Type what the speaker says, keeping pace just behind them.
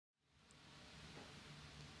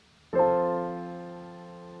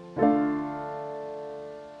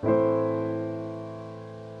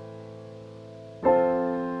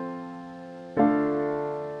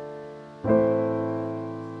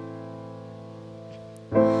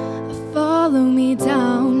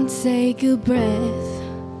take a breath.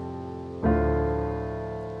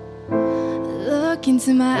 Look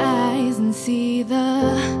into my eyes and see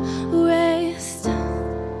the rest.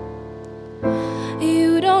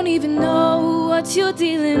 You don't even know what you're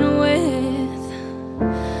dealing with,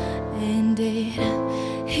 and it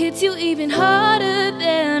hits you even harder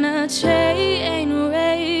than a train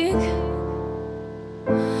wreck.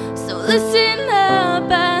 So listen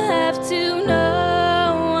up, I have to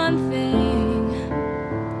know one thing.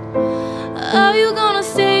 Are you gonna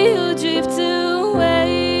stay or drift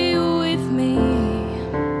away with me?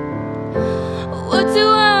 What do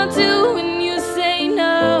I do when you say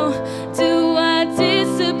no? Do I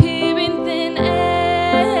disappear in thin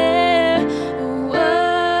air?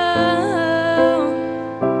 Whoa.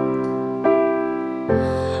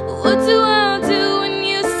 What do I do when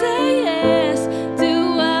you say yes? Do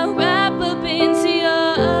I wrap up into your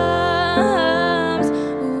arms?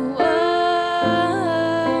 Whoa.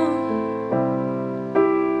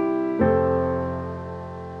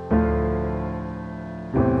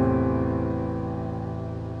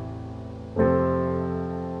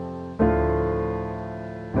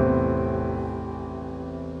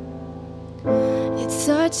 It's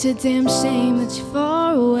such a damn shame that you're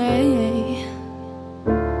far away.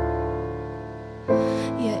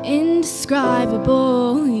 You're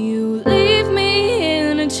indescribable, you leave me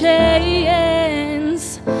in a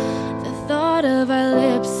trance. The thought of our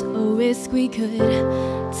lips, a risk we could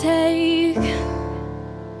take,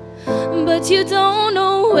 but you don't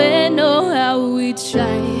know when or how we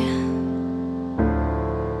try.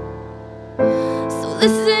 So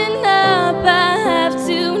listen up, I have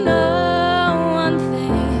to know one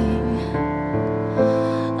thing.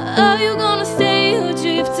 Are you gonna stay or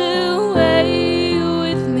drift away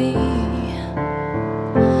with me?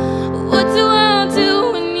 What do I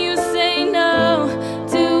do when you say no?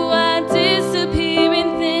 Do I disappear in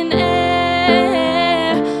thin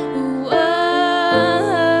air? Whoa.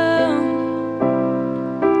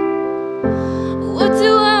 What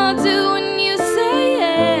do I do when you say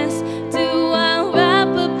yes? Do I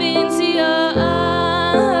wrap up into your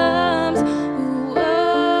arms? Whoa.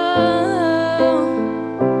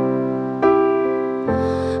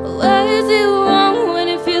 Why is it wrong when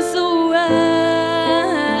it feels so right?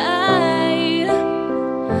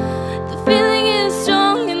 The feeling is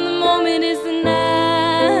strong and the moment is the night.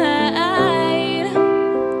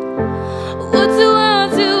 What do I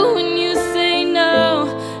do when you say no?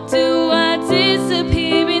 Do I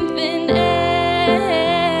disappear in thin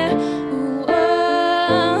air? Whoa.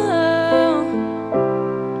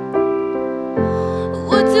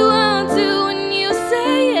 What do I do when you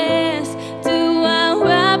say yes? Do I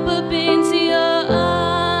wrap up into your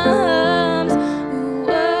arms?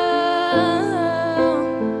 Whoa.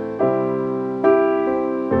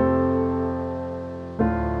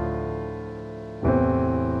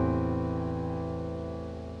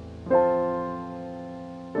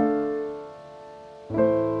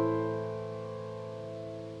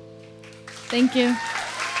 Thank you.